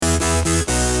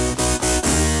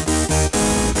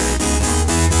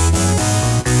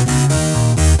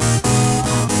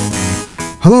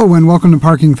Hello and welcome to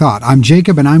Parking Thought. I'm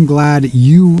Jacob and I'm glad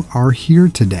you are here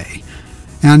today.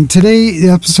 And today, the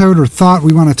episode or thought,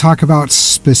 we want to talk about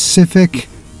specific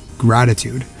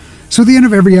gratitude. So at the end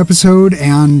of every episode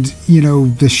and,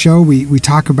 the show, we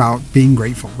talk about being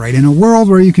grateful, right? In a world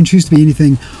where you can choose to be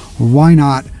anything, why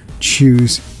not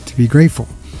choose to be grateful?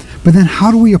 But then how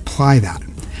do we apply that?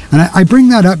 And I bring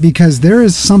that up because there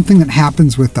is something that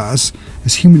happens with us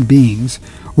as human beings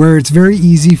where it's very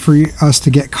easy for us to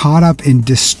get caught up in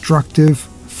destructive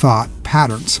thought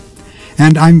patterns.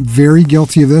 And I'm very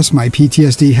guilty of this. My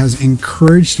PTSD has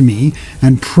encouraged me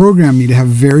and programmed me to have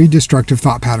very destructive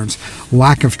thought patterns.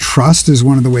 Lack of trust is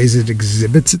one of the ways it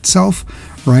exhibits itself,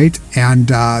 right? And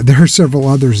there are several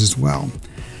others as well.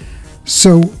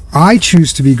 So I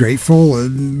choose to be grateful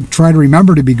and try to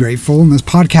remember to be grateful. And this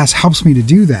podcast helps me to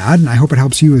do that. And I hope it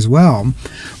helps you as well.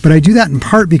 But I do that in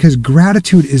part because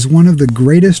gratitude is one of the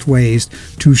greatest ways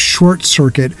to short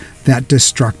circuit that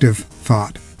destructive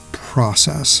thought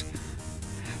process.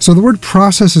 So the word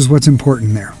process is what's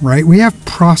important there, right? We have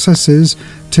processes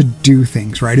to do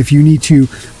things, right? If you need to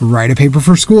write a paper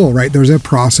for school, right? There's a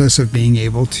process of being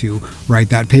able to write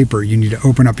that paper. You need to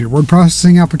open up your word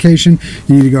processing application.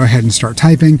 You need to go ahead and start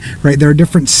typing, right? There are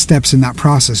different steps in that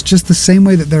process, just the same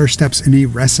way that there are steps in a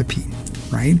recipe,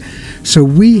 right? So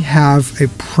we have a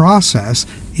process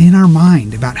in our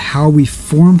mind about how we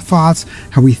form thoughts,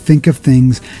 how we think of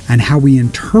things, and how we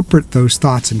interpret those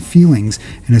thoughts and feelings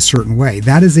in a certain way.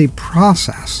 That is a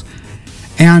process.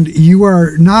 And you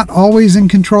are not always in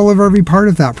control of every part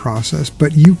of that process,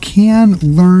 but you can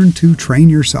learn to train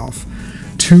yourself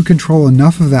to control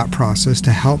enough of that process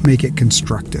to help make it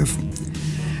constructive.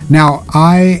 Now,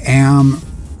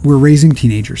 we're raising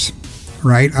teenagers,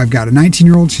 right? I've got a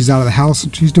 19-year-old, she's out of the house,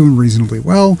 and she's doing reasonably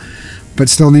well, but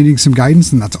still needing some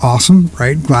guidance, and that's awesome,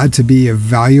 right? Glad to be a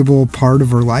valuable part of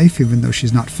her life, even though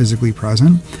she's not physically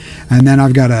present. And then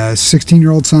I've got a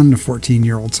 16-year-old son and a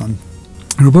 14-year-old son.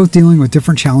 And we're both dealing with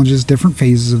different challenges, different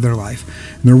phases of their life.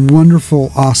 And they're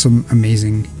wonderful, awesome,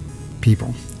 amazing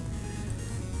people.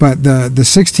 But the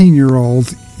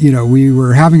 16-year-old, we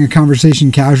were having a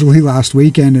conversation casually last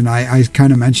weekend, and I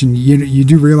kind of mentioned, you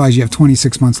do realize you have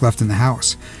 26 months left in the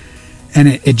house. And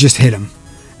it just hit him.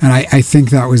 And I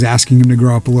think that was asking him to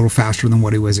grow up a little faster than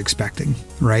what he was expecting,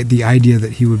 right? The idea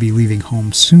that he would be leaving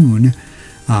home soon,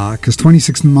 because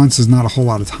 26 months is not a whole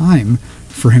lot of time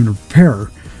for him to prepare.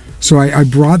 So I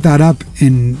brought that up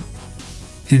in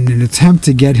an attempt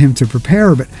to get him to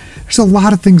prepare, but there's a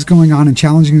lot of things going on and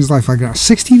challenging his life. Like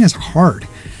 16 is hard.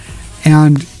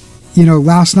 And,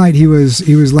 last night he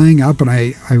was laying up, and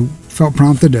I felt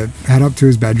prompted to head up to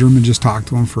his bedroom and just talk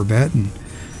to him for a bit. And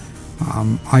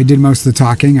I did most of the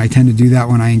talking. I tend to do that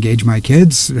when I engage my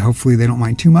kids. Hopefully they don't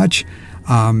mind too much.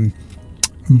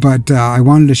 But I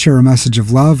wanted to share a message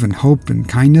of love and hope and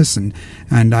kindness. And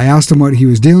I asked him what he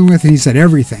was dealing with, and he said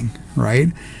everything, right?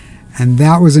 And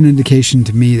that was an indication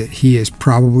to me that he is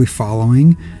probably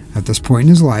following, at this point in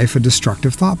his life, a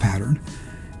destructive thought pattern.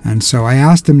 And so I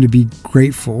asked him to be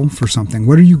grateful for something.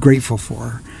 What are you grateful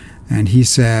for? And he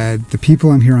said, the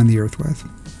people I'm here on the earth with.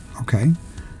 Okay,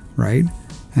 right?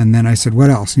 And then I said, what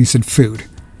else? And he said, food.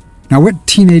 Now, what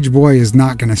teenage boy is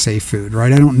not going to say food,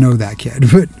 right? I don't know that kid,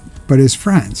 but his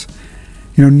friends.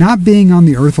 Not being on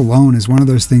the earth alone is one of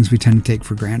those things we tend to take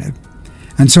for granted.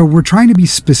 And so we're trying to be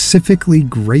specifically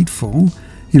grateful.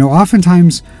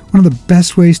 Oftentimes, one of the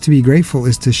best ways to be grateful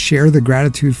is to share the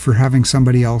gratitude for having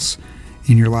somebody else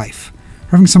in your life,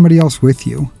 having somebody else with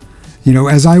you.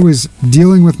 As I was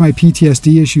dealing with my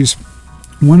PTSD issues,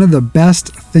 one of the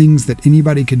best things that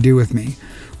anybody could do with me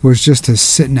was just to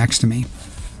sit next to me.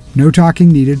 No talking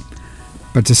needed,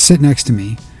 but to sit next to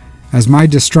me as my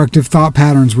destructive thought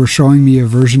patterns were showing me a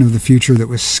version of the future that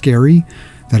was scary,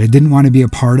 that I didn't want to be a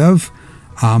part of.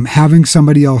 Having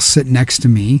somebody else sit next to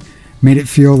me made it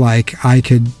feel like I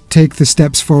could take the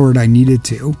steps forward I needed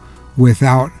to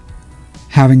without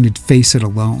having to face it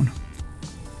alone.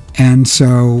 And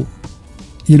so,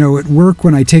 at work,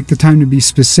 when I take the time to be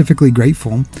specifically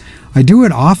grateful, I do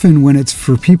it often when it's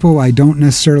for people I don't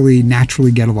necessarily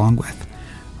naturally get along with,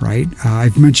 right?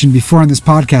 I've mentioned before on this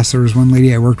podcast, there was one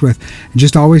lady I worked with and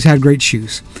just always had great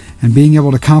shoes. And being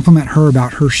able to compliment her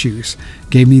about her shoes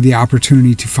gave me the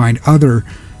opportunity to find other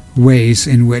ways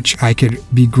in which I could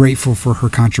be grateful for her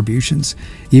contributions,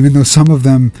 even though some of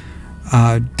them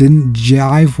didn't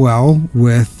jive well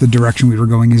with the direction we were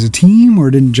going as a team, or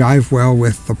didn't jive well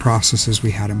with the processes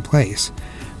we had in place.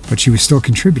 But she was still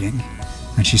contributing,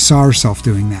 and she saw herself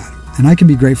doing that. And I can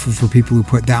be grateful for people who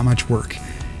put that much work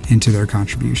into their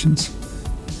contributions.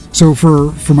 So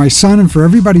for my son and for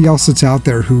everybody else that's out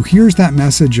there who hears that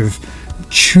message of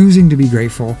choosing to be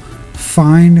grateful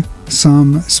find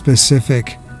some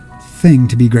specific thing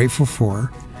to be grateful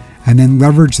for, and then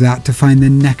leverage that to find the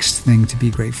next thing to be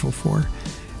grateful for.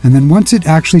 And then once it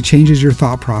actually changes your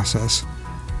thought process,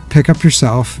 pick up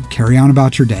yourself, carry on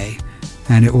about your day,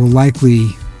 and it will likely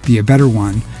be a better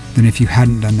one than if you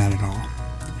hadn't done that at all.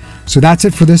 So that's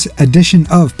it for this edition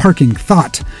of Parking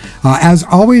Thought. As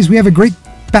always, we have a great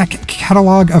back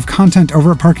catalog of content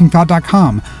over at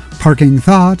parkingthought.com. Parking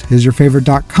Thought is your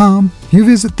favorite.com. You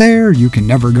visit there, you can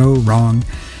never go wrong.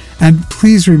 And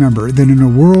please remember that in a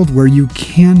world where you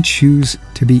can choose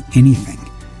to be anything,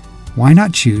 why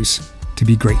not choose to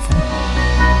be grateful?